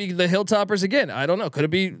 Could it be the Hilltoppers again? I don't know. Could it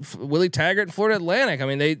be Willie Taggart and Florida Atlantic? I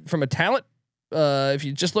mean, they, from a talent, if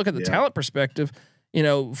you just look at the talent perspective, you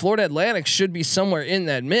know, Florida Atlantic should be somewhere in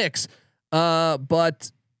that mix.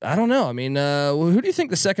 But I don't know. I mean, who do you think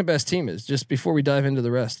the second best team is, just before we dive into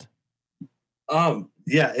the rest?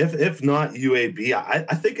 Yeah, if not UAB,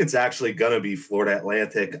 I think it's actually going to be Florida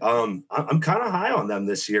Atlantic. I'm kind of high on them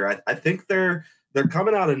this year. I think they're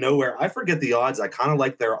coming out of nowhere. I forget the odds. I kind of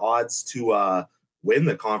like their odds to win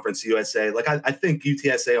the Conference USA. Like, I think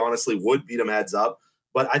UTSA honestly would beat them heads up,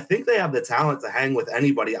 but I think they have the talent to hang with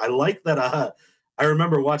anybody. I like that. I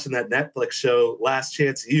remember watching that Netflix show, Last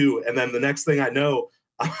Chance U, and then the next thing I know,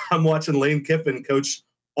 I'm watching Lane Kiffin coach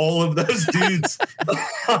all of those dudes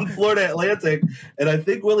on Florida Atlantic. And I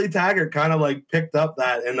think Willie Taggart kind of like picked up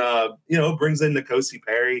that and, you know, brings in N'Kosi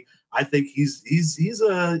Perry. I think he's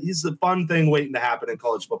a fun thing waiting to happen in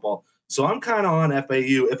college football. So I'm kind of on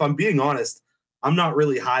FAU. If I'm being honest, I'm not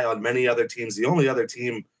really high on many other teams. The only other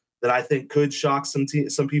team that I think could shock some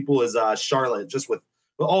people is Charlotte, just with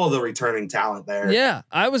all of the returning talent there. Yeah,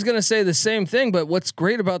 I was going to say the same thing, but what's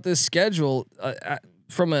great about this schedule,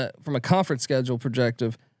 from a conference schedule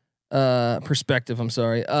perspective, perspective, I'm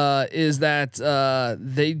sorry, is that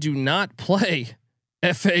they do not play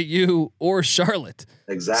FAU or Charlotte.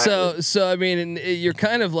 Exactly. So I mean, and you're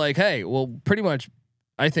kind of like, hey, well, pretty much,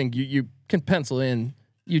 I think you can pencil in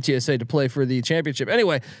UTSA to play for the championship.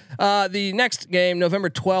 Anyway, the next game, November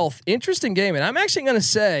 12th, interesting game, and I'm actually going to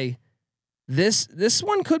say this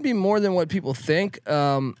one could be more than what people think.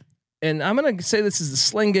 And I'm going to say this is the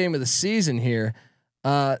sling game of the season here.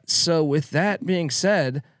 So with that being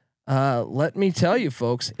said, let me tell you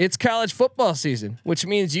folks, it's college football season, which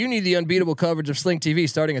means you need the unbeatable coverage of Sling TV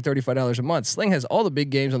starting at $35 a month. Sling has all the big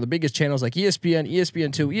games on the biggest channels like ESPN,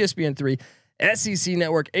 ESPN2, ESPN3, SEC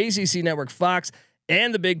Network, ACC Network, Fox,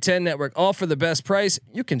 and the Big Ten Network, all for the best price.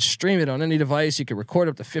 You can stream it on any device. You can record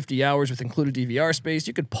up to 50 hours with included DVR space.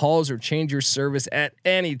 You can pause or change your service at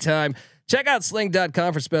any time. Check out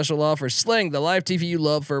sling.com for special offers. Sling, the live TV you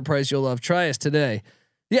love for a price you'll love. Try us today.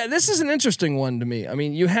 Yeah, this is an interesting one to me. I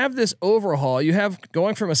mean, you have this overhaul. You have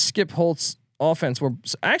going from a Skip Holtz offense, where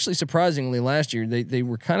actually surprisingly last year they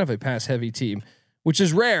were kind of a pass heavy team, which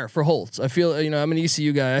is rare for Holtz. I feel, I'm an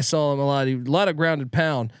ECU guy. I saw him a lot of grounded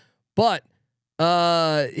pound, but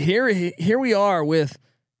here we are with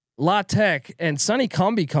La Tech, and Sonny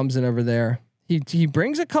Cumbie comes in over there. He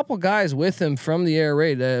brings a couple guys with him from the air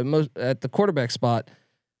raid at the quarterback spot.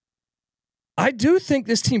 I do think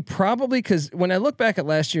this team probably, because when I look back at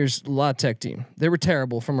last year's La Tech team, they were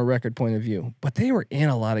terrible from a record point of view, but they were in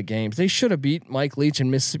a lot of games. They should have beat Mike Leach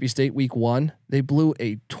in Mississippi State week 1. They blew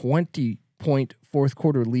a 20-point fourth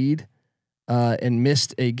quarter lead and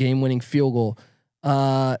missed a game-winning field goal.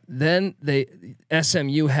 Then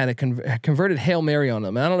SMU had a converted Hail Mary on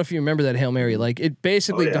them. I don't know if you remember that Hail Mary. Like, it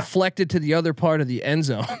basically deflected to the other part of the end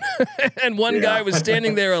zone, and one guy was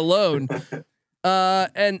standing there alone.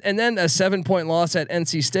 And then a 7-point loss at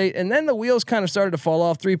NC State, and then the wheels kind of started to fall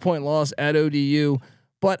off. 3-point loss at ODU.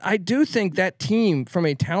 But I do think that team, from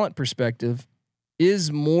a talent perspective,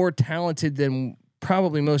 is more talented than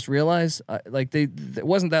probably most realize. It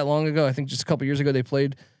wasn't that long ago. I think just a couple years ago they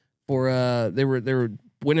played for they were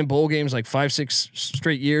winning bowl games like 5-6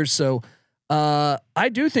 straight years. So I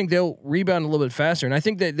do think they'll rebound a little bit faster, and I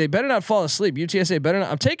think that they better not fall asleep. UTSA better not.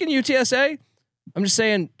 I'm taking UTSA. I'm just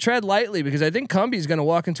saying tread lightly, because I think Cumbie is going to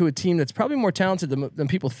walk into a team that's probably more talented than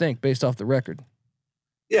people think based off the record.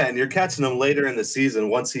 Yeah, and you're catching him later in the season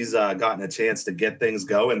once he's gotten a chance to get things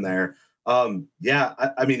going there. I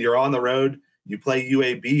mean, you're on the road, you play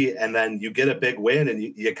UAB, and then you get a big win, and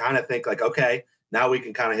you kind of think like, okay, now we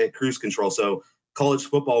can kind of hit cruise control. So college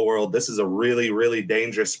football world, this is a really, really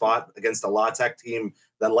dangerous spot against a La Tech team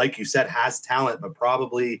that, like you said, has talent, but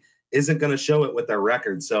probably isn't going to show it with their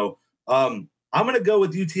record. So I'm going to go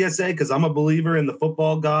with UTSA because I'm a believer in the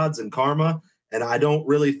football gods and karma, and I don't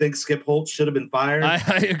really think Skip Holtz should have been fired. I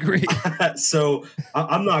agree. So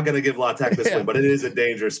I'm not going to give La Tech this win, but it is a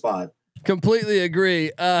dangerous spot. Completely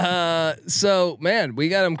agree. So man, we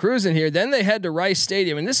got them cruising here. Then they head to Rice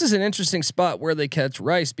Stadium, and this is an interesting spot where they catch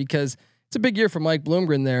Rice, because it's a big year for Mike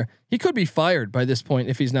Bloomgren there. He could be fired by this point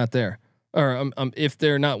if he's not there, or if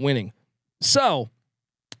they're not winning. So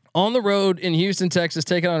on the road in Houston, Texas,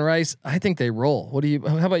 taking on Rice, I think they roll.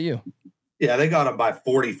 How about you? Yeah, they got them by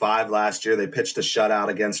 45 last year. They pitched a shutout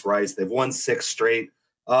against Rice. They've won 6 straight.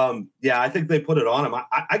 I think they put it on him.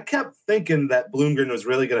 I kept thinking that Bloomgren was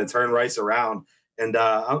really going to turn Rice around, and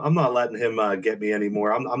I'm not letting him get me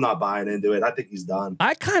anymore. I'm not buying into it. I think he's done.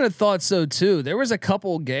 I kind of thought so too. There was a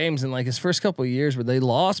couple games in like his first couple of years where they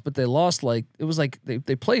lost, but they lost like it was like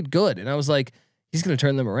they played good, and I was like, he's going to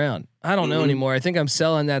turn them around. I don't know anymore. I think I'm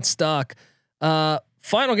selling that stock.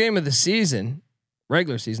 Final game of the season,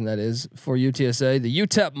 regular season that is, for UTSA, the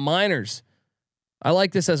UTEP Miners. I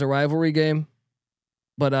like this as a rivalry game,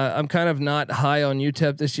 but I'm kind of not high on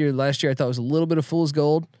UTEP this year. Last year I thought it was a little bit of fool's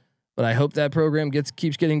gold, but I hope that program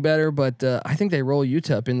keeps getting better. But I think they roll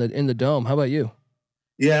UTEP in the dome. How about you?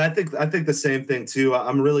 Yeah, I think the same thing too.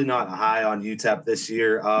 I'm really not high on UTEP this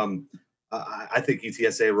year. I think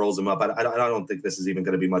UTSA rolls them up. I don't think this is even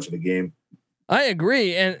going to be much of a game. I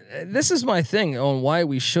agree, and this is my thing on why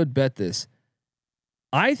we should bet this.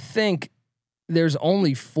 I think there's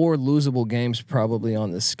only 4 losable games probably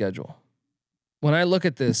on this schedule. When I look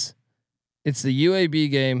at this, it's the UAB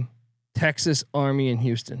game, Texas, Army, and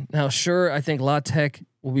Houston. Now, sure, I think La Tech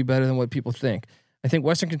will be better than what people think. I think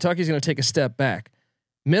Western Kentucky is going to take a step back.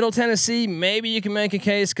 Middle Tennessee, maybe you can make a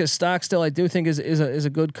case because Stockstill, I do think is a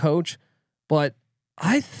good coach. But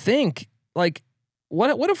I think, like,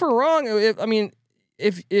 what if we're wrong?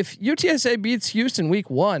 If UTSA beats Houston week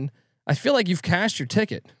 1, I feel like you've cashed your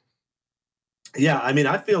ticket. Yeah, I mean,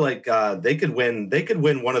 I feel like they could win. They could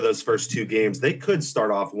win one of those first 2 games. They could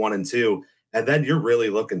start off 1-2, and then you're really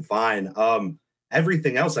looking fine.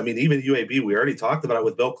 Everything else, I mean, even UAB, we already talked about it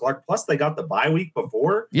with Bill Clark. Plus, they got the bye week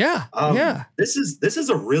before. Yeah, yeah. This is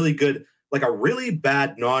a really good, like a really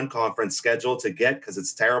bad non-conference schedule to get because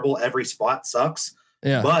it's terrible. Every spot sucks.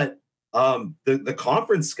 Yeah. But the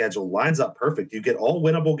conference schedule lines up perfect. You get all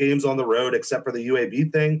winnable games on the road except for the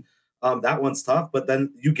UAB thing. That one's tough, but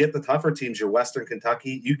then you get the tougher teams, your Western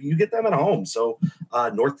Kentucky, you get them at home. So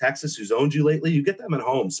North Texas, who's owned you lately, you get them at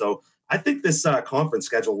home. So I think this conference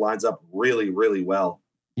schedule lines up really, really well.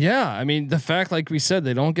 Yeah, I mean the fact, like we said,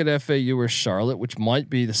 they don't get FAU or Charlotte, which might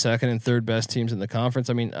be the second and third best teams in the conference.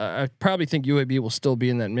 I mean, I probably think UAB will still be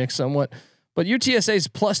in that mix somewhat, but UTSA is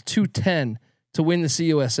plus 210 to win the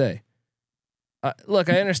CUSA. Look,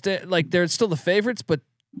 I understand, like they're still the favorites, but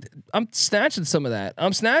I'm snatching some of that.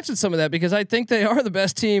 Because I think they are the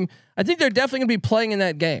best team. I think they're definitely going to be playing in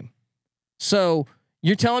that game. So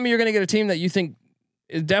you're telling me you're going to get a team that you think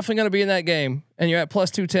is definitely going to be in that game, and you're at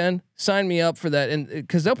plus 210. Sign me up for that, and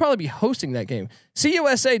because they'll probably be hosting that game.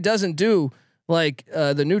 CUSA doesn't do like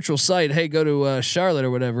the neutral site. Hey, go to Charlotte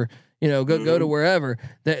or whatever. Go to wherever.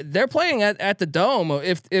 They're playing at the Dome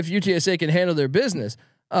if UTSA can handle their business.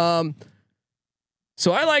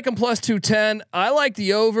 So I like them plus 210. I like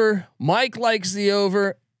the over. Mike likes the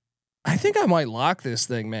over. I think I might lock this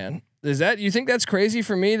thing, man. You think that's crazy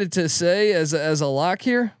for me to say as a lock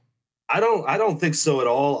here? I don't think so at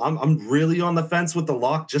all. I'm really on the fence with the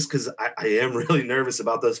lock just because I am really nervous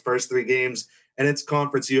about those first three games, and it's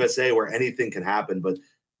Conference USA where anything can happen. But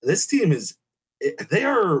this team they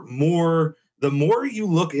are more. The more you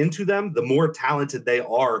look into them, the more talented they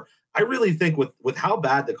are. I really think with how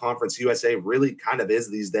bad the Conference USA really kind of is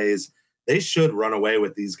these days, they should run away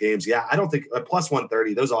with these games. Yeah, I don't think plus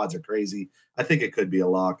 130. Those odds are crazy. I think it could be a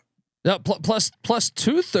lock. No, plus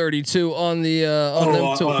 232 on the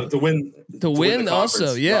to win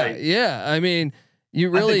also. Yeah, right. Yeah. I mean,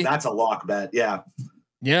 I think that's a lock bet. Yeah.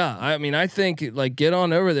 Yeah. I mean, I think like get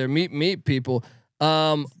on over there, meet people.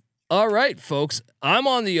 All right, folks. I'm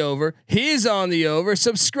on the over. He's on the over.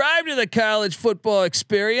 Subscribe to the College Football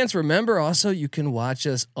Experience. Remember, also you can watch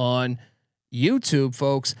us on YouTube,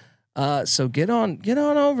 folks. So get on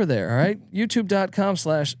over there. All right,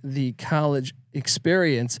 YouTube.com/the College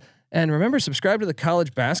Experience. And remember, subscribe to the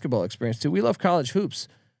College Basketball Experience too. We love college hoops.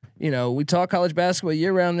 We talk college basketball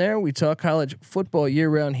year round there. We talk college football year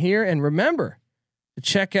round here. And remember to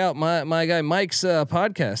check out my guy Mike's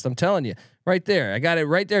podcast. I'm telling you, right there. I got it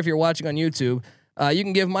right there. If you're watching on YouTube, you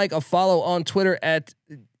can give Mike a follow on Twitter at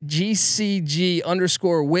GCG_wins,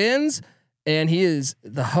 and he is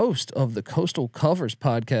the host of the Coastal Covers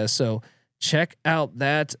podcast. So check out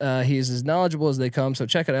that. He's as knowledgeable as they come. So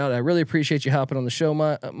check it out. I really appreciate you hopping on the show,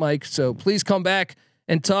 Mike. So please come back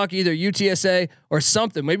and talk either UTSA or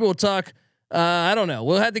something. Maybe we'll talk. I don't know.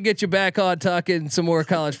 We'll have to get you back on talking some more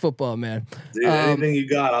college football, man. Dude, anything you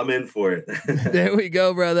got, I'm in for it. There we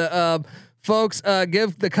go, brother. Folks,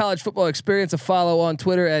 give the College Football Experience a follow on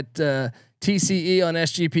Twitter at TCE on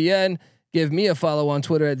SGPN. Give me a follow on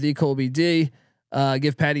Twitter at TheColbyD.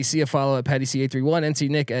 Give Patty C a follow at Patty C831, NC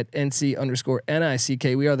Nick at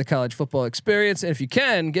NC_NICK. We are the College Football Experience. And if you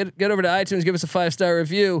can get over to iTunes, give us a 5-star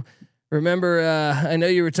review. Remember, I know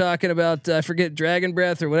you were talking about, I forget, Dragon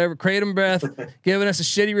Breath or whatever, Kratom Breath, giving us a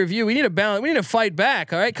shitty review. We need a balance. We need to fight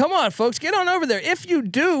back. All right, come on, folks, get on over there. If you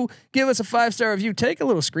do give us a 5-star review, take a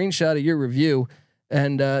little screenshot of your review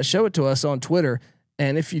and show it to us on Twitter.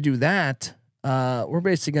 And if you do that, we're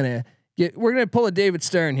basically we're gonna pull a David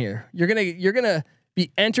Stern here. You're gonna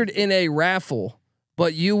be entered in a raffle,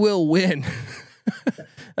 but you will win.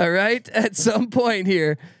 All right, at some point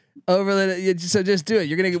here. So just do it.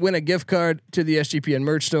 You're gonna win a gift card to the SGPN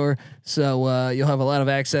merch store. So you'll have a lot of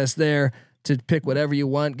access there to pick whatever you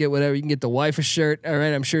want, get whatever. You can get the wife a shirt. All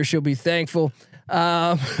right, I'm sure she'll be thankful.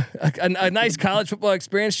 A nice College Football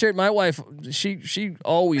Experience shirt. My wife, she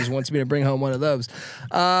always wants me to bring home one of those.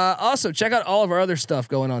 Also, check out all of our other stuff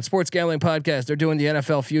going on. Sports Gambling Podcast. They're doing the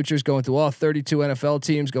NFL futures, going through all 32 NFL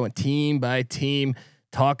teams, going team by team,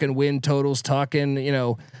 talking win totals, talking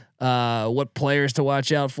what players to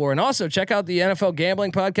watch out for. And also check out the NFL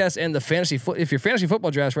Gambling Podcast and the fantasy if your fantasy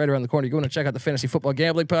football draft's right around the corner, you're going to check out the Fantasy Football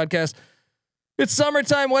Gambling Podcast. It's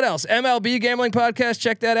summertime. What else? MLB Gambling Podcast.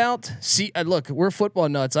 Check that out. Look, we're football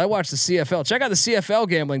nuts. I watch the CFL. Check out the CFL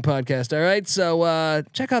Gambling Podcast. All right. So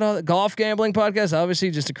check out all the Golf Gambling Podcast. Obviously,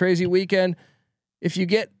 just a crazy weekend. If you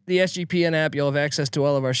get the SGPN app, you'll have access to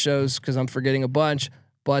all of our shows because I'm forgetting a bunch.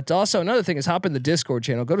 But also another thing is hop in the Discord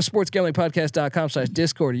channel. Go to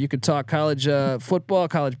sportsgamblingpodcast.com/Discord. You could talk college football,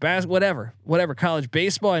 college basketball, whatever, college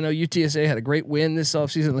baseball. I know UTSA had a great win this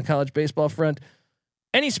offseason on the college baseball front.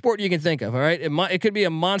 any sport you can think of. All right. It could be a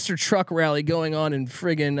monster truck rally going on in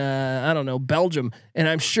friggin' I don't know, Belgium. And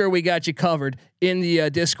I'm sure we got you covered in the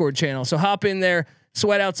Discord channel. So hop in there,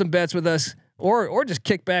 sweat out some bets with us, or just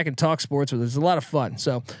kick back and talk sports with us. It's a lot of fun.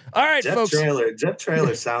 So, all right, folks. Jeff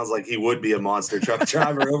Trailer sounds like he would be a monster truck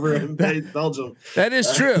driver over in Belgium. That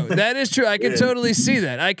is true. That is true. I could totally see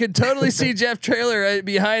that. I could totally see Jeff Trailer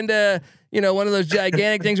behind one of those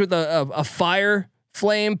gigantic things with a fire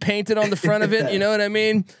flame painted on the front of it. You know what I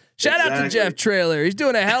mean? Shout out to Jeff Trailer. He's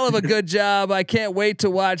doing a hell of a good job. I can't wait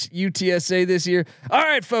to watch UTSA this year. All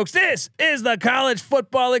right, folks, this is the college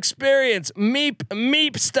football experience,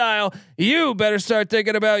 meep style. You better start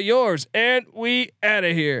thinking about yours, and we out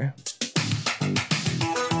of here.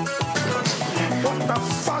 What the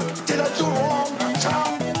fuck did I do wrong?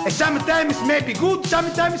 Sometimes it may be good,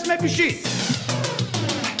 sometimes it may be shit.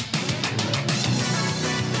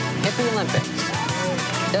 Hit the Olympics.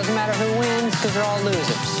 Doesn't matter who wins because they're all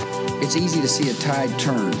losers. It's easy to see a tide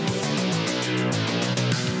turn. The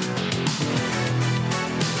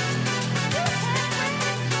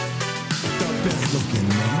best looking